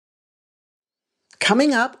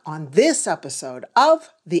Coming up on this episode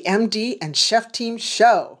of the MD and Chef Team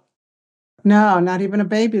Show. No, not even a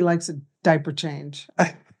baby likes a diaper change.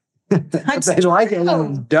 They like it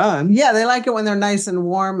when it's done. Yeah, they like it when they're nice and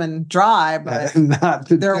warm and dry, but Not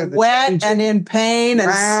to they're do the wet change. and in pain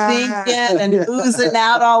and stinking and oozing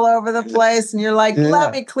out all over the place. And you're like,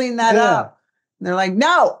 let me clean that up. And they're like,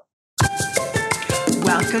 no.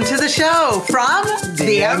 Welcome to the show from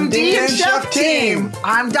the MD and Chef Team.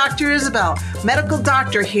 I'm Dr. Isabel, medical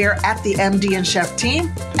doctor here at the MD and Chef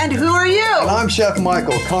Team. And who are you? And I'm Chef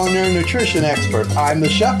Michael, culinary nutrition expert. I'm the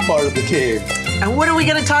chef part of the team. And what are we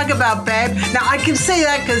going to talk about, babe? Now, I can say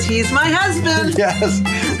that because he's my husband. Yes.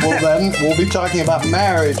 Well, then we'll be talking about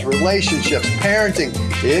marriage, relationships, parenting,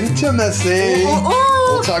 intimacy.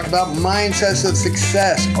 We'll talk about mindsets of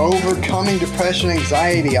success, overcoming depression,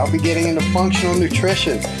 anxiety. I'll be getting into functional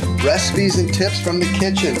nutrition, recipes and tips from the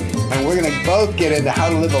kitchen. And we're going to both get into how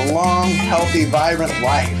to live a long, healthy, vibrant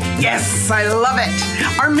life. Yes, I love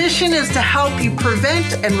it. Our mission is to help you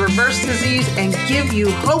prevent and reverse disease and give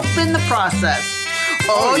you hope in the process.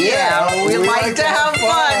 Oh yeah, we like to have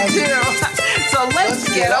fun too. So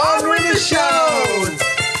let's get on with the show.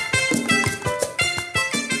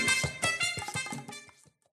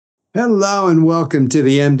 Hello and welcome to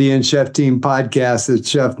the MD and Chef Team podcast. It's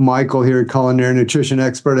Chef Michael here, culinary nutrition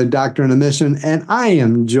expert at Doctor on a Mission. And I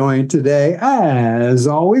am joined today, as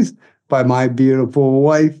always, by my beautiful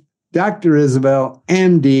wife, Dr. Isabel,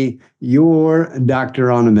 MD, your doctor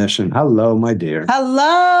on a mission. Hello, my dear.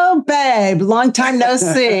 Hello, babe. Long time no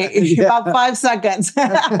see. About 5 seconds.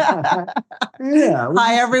 Yeah.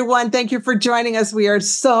 Hi, everyone. Thank you for joining us. We are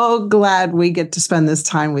so glad we get to spend this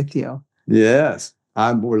time with you. Yes.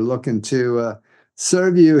 We're looking to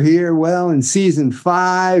serve you here well in season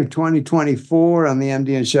 5, 2024 on the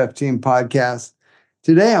MD and Chef Team podcast.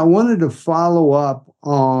 Today, I wanted to follow up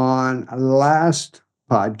on last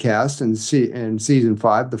podcast in season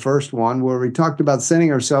 5, the first one, where we talked about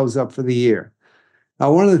setting ourselves up for the year.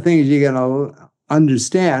 Now, one of the things you're going to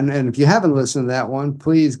understand, and if you haven't listened to that one,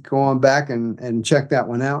 please go on back and check that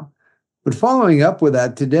one out. But following up with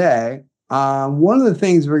that today, one of the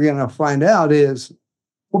things we're going to find out is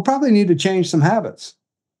we'll probably need to change some habits.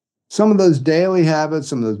 Some of those daily habits,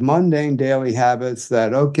 some of those mundane daily habits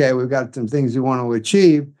that, okay, we've got some things we want to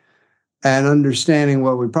achieve, and understanding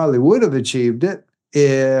what we probably would have achieved it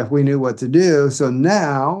if we knew what to do. So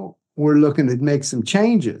now we're looking to make some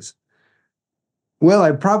changes. Well,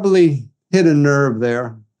 I probably hit a nerve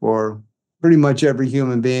there for pretty much every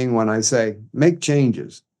human being when I say, make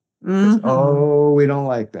changes. Mm-hmm. Oh, we don't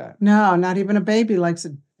like that. No, not even a baby likes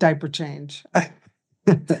a diaper change.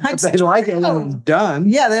 They like it when it's done.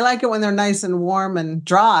 Yeah, they like it when they're nice and warm and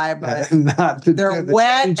dry, but Not to they're do the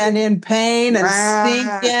wet change. and in pain and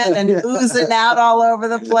stinking and oozing out all over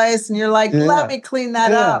the place. And you're like, let me clean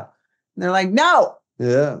that up. And they're like, no.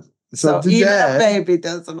 Yeah. So today, even a baby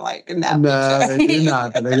doesn't like a nappy no, they change. do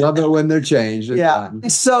not. They love it when they're changed. Yeah.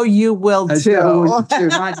 So you will too.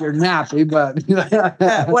 Not your nappy, but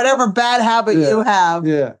Whatever bad habit you have,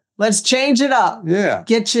 yeah. let's change it up. Yeah.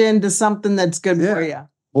 Get you into something that's good for you.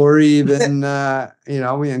 Or even,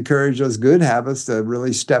 we encourage those good habits to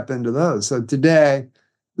really step into those. So today,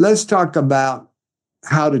 let's talk about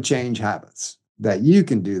how to change habits, that you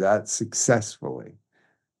can do that successfully,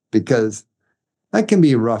 because that can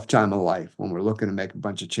be a rough time of life when we're looking to make a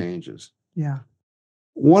bunch of changes. Yeah.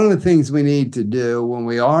 One of the things we need to do when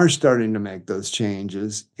we are starting to make those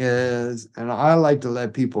changes is, and I like to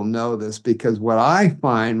let people know this because what I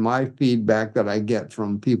find, my feedback that I get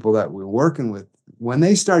from people that we're working with, when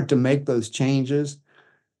they start to make those changes,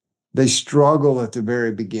 they struggle at the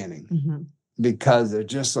very beginning because they're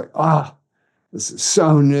just like, oh, this is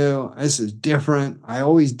so new. This is different. I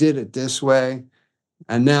always did it this way.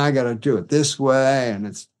 And now I got to do it this way. And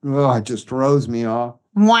it just throws me off.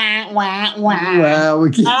 Wah, wah, wah.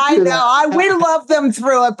 Well, I know. We love them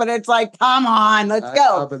through it, but it's like, come on, let's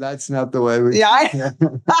go. But that's not the way we. Yeah.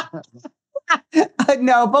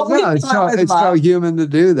 No, but it's so human to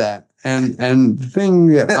do that. And the thing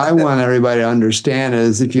that I want everybody to understand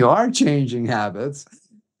is if you are changing habits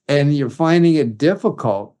and you're finding it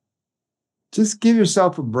difficult, just give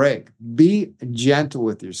yourself a break. Be gentle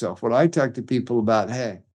with yourself. What I talk to people about,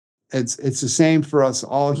 hey, it's the same for us,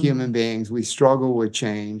 all human beings. We struggle with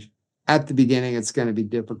change. At the beginning, it's going to be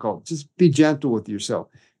difficult. Just be gentle with yourself.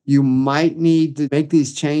 You might need to make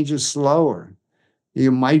these changes slower.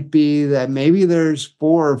 You might be that maybe there's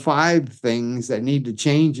 4 or 5 things that need to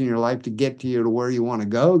change in your life to get you to where you want to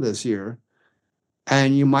go this year.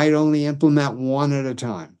 And you might only implement one at a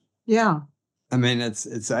time. Yeah. I mean,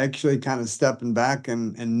 it's actually kind of stepping back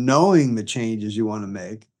and knowing the changes you want to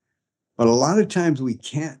make But a lot of times we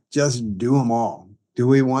can't just do them all. Do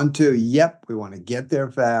we want to? Yep, we want to get there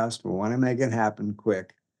fast. We want to make it happen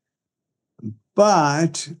quick.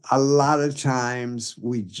 But a lot of times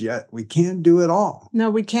we can't do it all. No,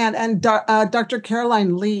 we can't. And Dr.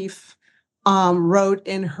 Caroline Leaf wrote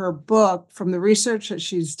in her book, from the research that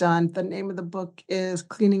she's done, the name of the book is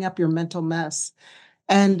Cleaning Up Your Mental Mess.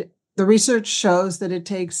 And the research shows that it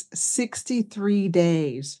takes 63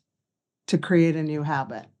 days to create a new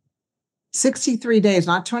habit. 63 days,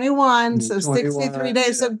 not 21. So 63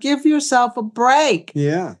 days. So give yourself a break.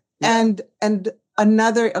 Yeah. And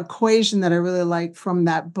another equation that I really like from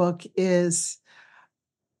that book is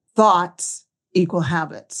thoughts equal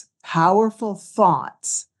habits. Powerful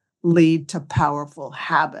thoughts lead to powerful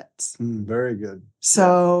habits. Very good.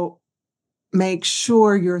 So make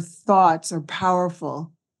sure your thoughts are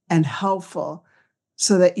powerful and helpful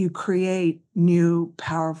so that you create new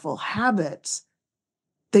powerful habits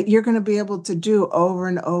that you're going to be able to do over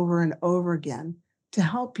and over and over again to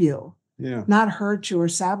help you, not hurt you or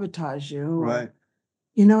sabotage you. Right.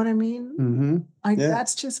 You know what I mean? Mm-hmm.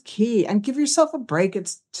 That's just key. And give yourself a break.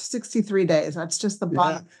 It's 63 days. That's just the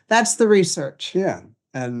bottom. That's the research. Yeah.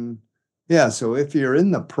 And so if you're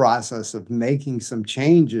in the process of making some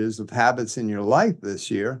changes of habits in your life this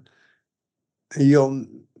year, you'll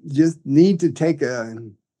just need to take a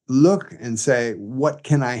look and say, what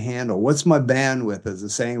can I handle? What's my bandwidth, as the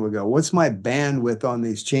saying would go? What's my bandwidth on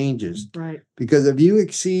these changes? Right. Because if you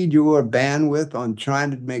exceed your bandwidth on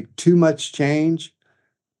trying to make too much change,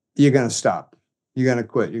 you're going to stop. You're going to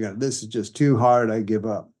quit. This is just too hard. I give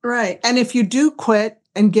up. Right. And if you do quit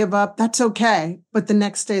and give up, that's okay. But the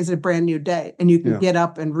next day is a brand new day and you can get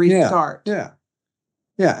up and restart. Yeah.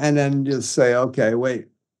 And then just say, okay, wait,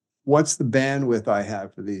 what's the bandwidth I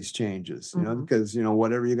have for these changes? You know, because,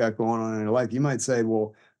 whatever you got going on in your life, you might say,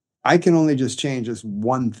 well, I can only just change this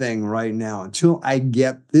one thing right now until I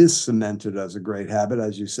get this cemented as a great habit.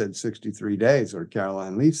 As you said, 63 days, or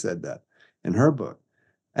Caroline Leaf said that in her book.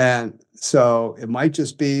 And so it might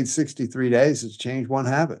just be 63 days to change one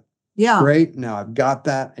habit. Yeah. Great. Now I've got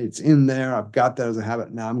that. It's in there. I've got that as a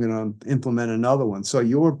habit. Now I'm going to implement another one. So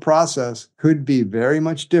your process could be very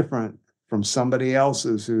much different from somebody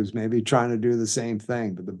else's who's maybe trying to do the same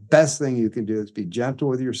thing. But the best thing you can do is be gentle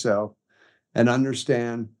with yourself and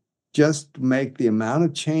understand, just make the amount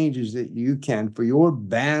of changes that you can for your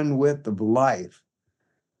bandwidth of life.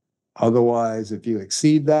 Otherwise, if you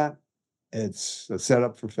exceed that, it's a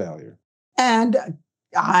setup for failure. And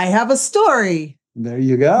I have a story. There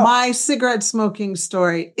you go. My cigarette smoking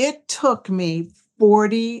story. It took me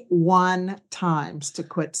 41 times to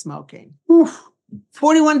quit smoking. Oof.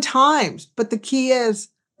 41 times. But the key is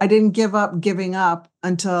I didn't give up giving up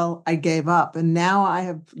until I gave up. And now I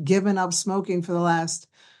have given up smoking for the last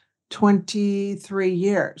 23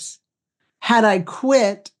 years. Had I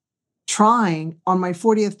quit trying on my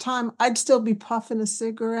 40th time, I'd still be puffing a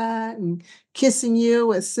cigarette and kissing you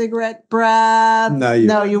with cigarette breath. No,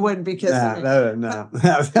 you wouldn't be kissing me. No.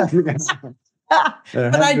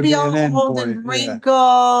 But I'd be all old and wrinkled.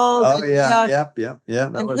 Oh, yeah. Yep.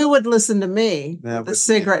 And who would listen to me with a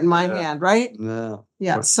cigarette in my hand, right? No.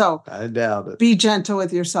 Yeah, so I doubt it. Be gentle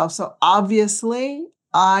with yourself. So obviously,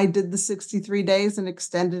 I did the 63 days and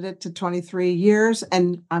extended it to 23 years,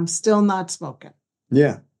 and I'm still not smoking.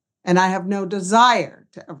 Yeah. And I have no desire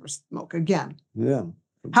to ever smoke again. Yeah.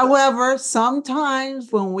 However,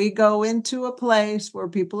 sometimes when we go into a place where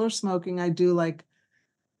people are smoking, I do like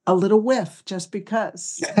a little whiff just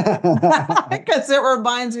because. Because it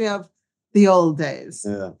reminds me of the old days.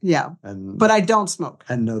 Yeah. But I don't smoke.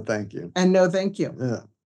 And no thank you. Yeah.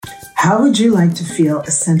 How would you like to feel a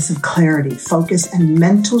sense of clarity, focus, and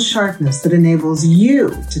mental sharpness that enables you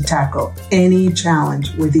to tackle any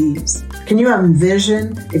challenge with ease? Can you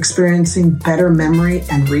envision experiencing better memory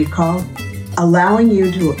and recall, allowing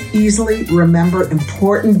you to easily remember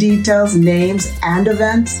important details, names, and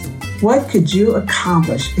events? What could you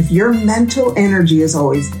accomplish if your mental energy is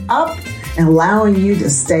always up and allowing you to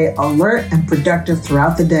stay alert and productive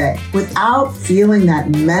throughout the day without feeling that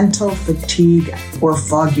mental fatigue or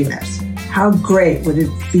fogginess? How great would it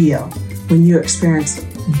feel when you experience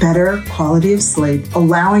better quality of sleep,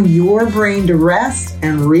 allowing your brain to rest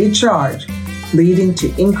and recharge, leading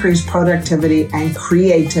to increased productivity and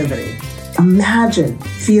creativity? Imagine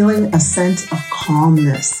feeling a sense of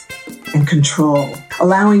calmness and control,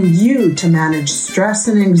 allowing you to manage stress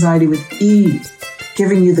and anxiety with ease,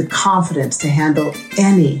 giving you the confidence to handle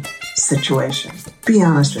any situation. Be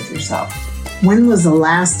honest with yourself. When was the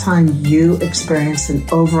last time you experienced an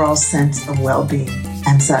overall sense of well-being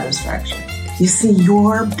and satisfaction? You see,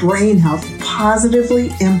 your brain health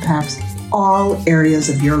positively impacts all areas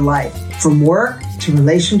of your life, from work to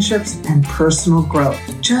relationships and personal growth.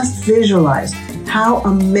 Just visualize how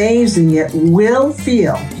amazing it will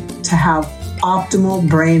feel to have optimal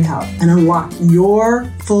brain health and unlock your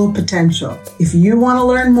full potential. If you want to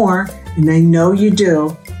learn more, and I know you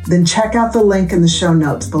do, then check out the link in the show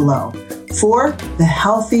notes below for the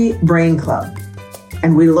Healthy Brain Club.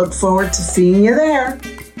 And we look forward to seeing you there.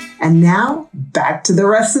 And now, back to the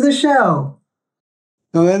rest of the show.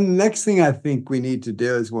 Now, then the next thing I think we need to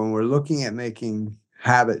do is when we're looking at making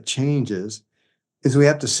habit changes is we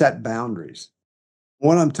have to set boundaries.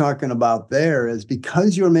 What I'm talking about there is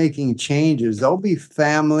because you're making changes, there'll be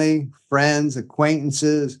family, friends,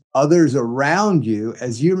 acquaintances, others around you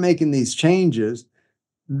as you're making these changes.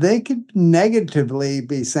 They could negatively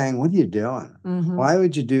be saying, what are you doing? Mm-hmm. Why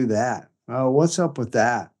would you do that? Oh, what's up with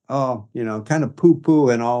that? Oh, kind of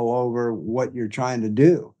poo-pooing all over what you're trying to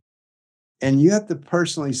do. And you have to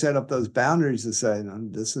personally set up those boundaries to say, no,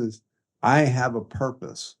 I have a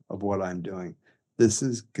purpose of what I'm doing. This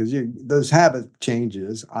is because those habit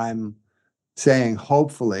changes, I'm saying,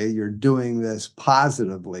 hopefully you're doing this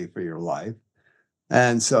positively for your life.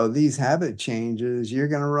 And so these habit changes, you're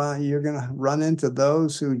going to run into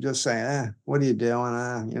those who just say, what are you doing?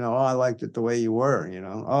 Oh, I liked it the way you were,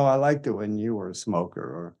 oh, I liked it when you were a smoker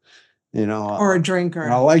or a drinker.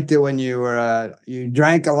 I liked it when you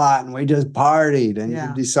drank a lot and we just partied and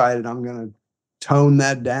you decided I'm going to tone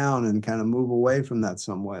that down and kind of move away from that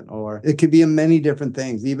somewhat. Or it could be in many different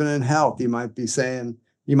things. Even in health, you might have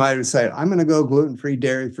said, I'm going to go gluten-free,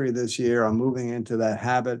 dairy-free this year. I'm moving into that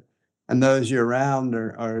habit. And those you're around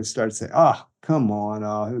are start to say, oh, come on.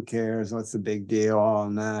 Oh, who cares? What's the big deal? Oh,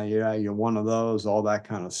 nah, you're one of those, all that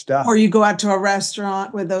kind of stuff. Or you go out to a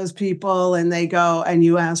restaurant with those people and they go and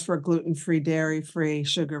you ask for a gluten-free, dairy-free,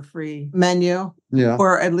 sugar-free menu. Yeah.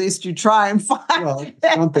 Or at least you try and find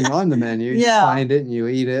something on the menu. You find it and you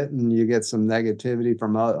eat it and you get some negativity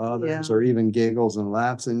from others or even giggles and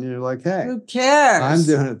laughs. And you're like, hey, who cares? I'm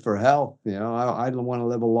doing it for health. I don't want to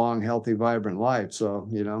live a long, healthy, vibrant life. So,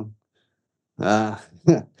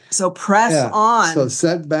 so press on. So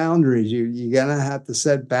set boundaries. You're going to have to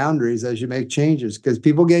set boundaries as you make changes because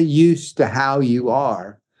people get used to how you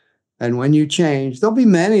are. And when you change, there'll be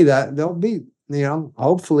many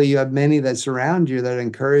hopefully you have many that surround you that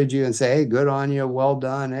encourage you and say, hey, good on you. Well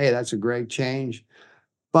done. Hey, that's a great change.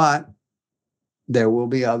 But there will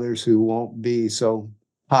be others who won't be so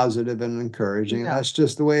positive and encouraging. Yeah. That's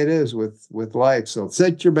just the way it is with life. So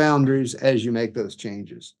set your boundaries as you make those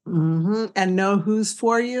changes. Mm-hmm. And know who's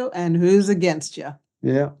for you and who's against you.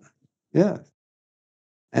 Yeah. Yeah.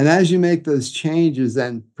 And as you make those changes,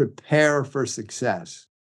 then prepare for success.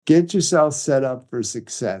 Get yourself set up for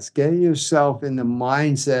success. Get yourself in the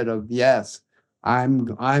mindset of, yes,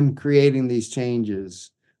 I'm creating these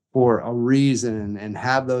changes for a reason and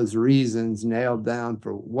have those reasons nailed down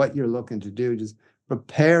for what you're looking to do. Just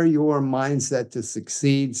prepare your mindset to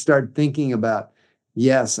succeed. Start thinking about,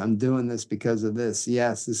 yes, I'm doing this because of this.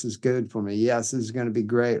 Yes, this is good for me. Yes, this is going to be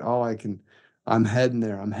great. I'm heading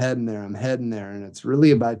there. And it's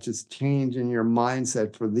really about just changing your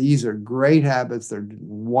mindset for these are great habits. They're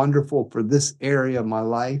wonderful for this area of my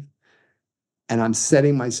life. And I'm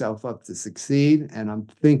setting myself up to succeed. And I'm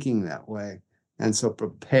thinking that way. And so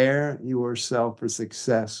prepare yourself for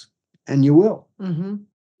success and you will. Mm-hmm.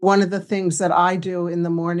 One of the things that I do in the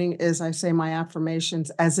morning is I say my affirmations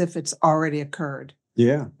as if it's already occurred.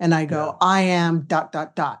 Yeah. And I go, I am ...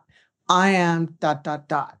 I am ...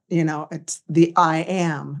 It's the I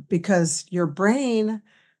am, because your brain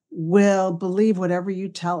will believe whatever you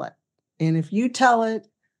tell it. And if you tell it,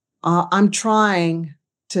 I'm trying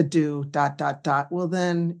to do ... well,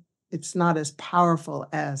 then it's not as powerful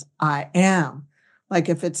as I am. Like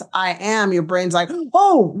if it's I am, your brain's like,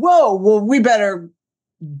 oh, whoa, well, we better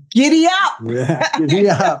giddy up. Giddy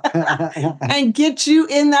up. And get you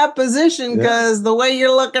in that position because the way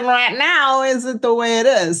you're looking right now isn't the way it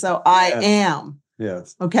is. So I am.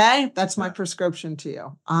 Yes. Okay? That's my prescription to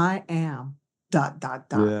you. I am ...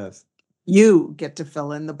 Yes. You get to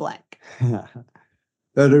fill in the blank. So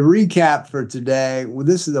to recap for today,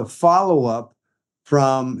 this is a follow-up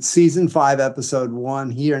from season 5, episode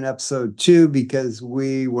 1 here in episode 2, because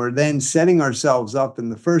we were then setting ourselves up in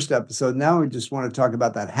the first episode. Now we just want to talk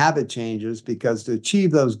about that habit changes, because to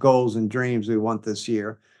achieve those goals and dreams we want this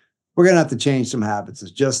year, we're going to have to change some habits.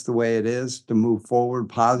 It's just the way it is to move forward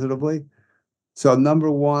positively. So number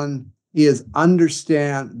 1 is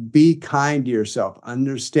understand, be kind to yourself.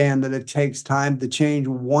 Understand that it takes time to change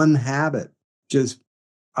one habit. Just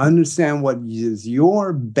Understand what is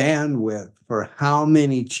your bandwidth for how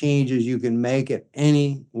many changes you can make at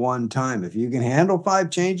any one time. If you can handle 5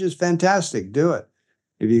 changes, fantastic, do it.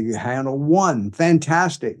 If you can handle 1,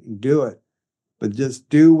 fantastic, do it. But just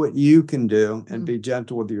do what you can do and be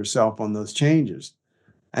gentle with yourself on those changes.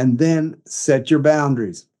 And then set your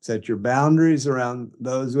boundaries. Set your boundaries around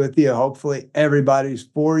those with you. Hopefully everybody's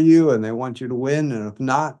for you and they want you to win. And if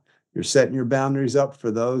not, you're setting your boundaries up for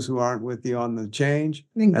those who aren't with you on the change.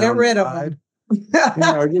 And get rid of them.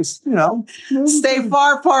 Or just, stay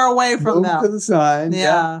far, far away from them. To the side.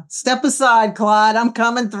 Yeah. Step aside, Clyde. I'm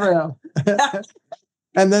coming through.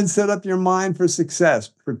 And then set up your mind for success.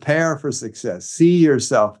 Prepare for success. See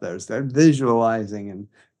yourself there. Start visualizing and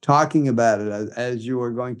talking about it as you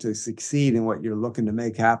are going to succeed in what you're looking to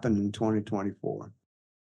make happen in 2024.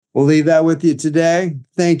 We'll leave that with you today.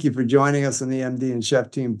 Thank you for joining us on the MD and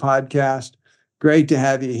Chef Team podcast. Great to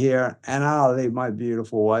have you here. And I'll leave my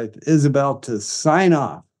beautiful wife, Isabel, to sign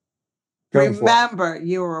off. Remember,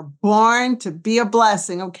 you were born to be a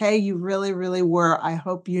blessing, okay? You really, really were. I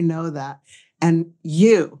hope you know that. And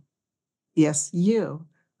you, yes, you,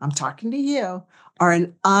 I'm talking to you, are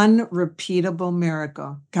an unrepeatable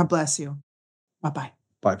miracle. God bless you. Bye-bye.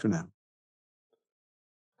 Bye for now.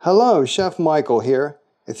 Hello, Chef Michael here.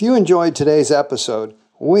 If you enjoyed today's episode,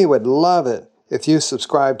 we would love it if you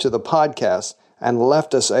subscribed to the podcast and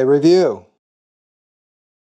left us a review.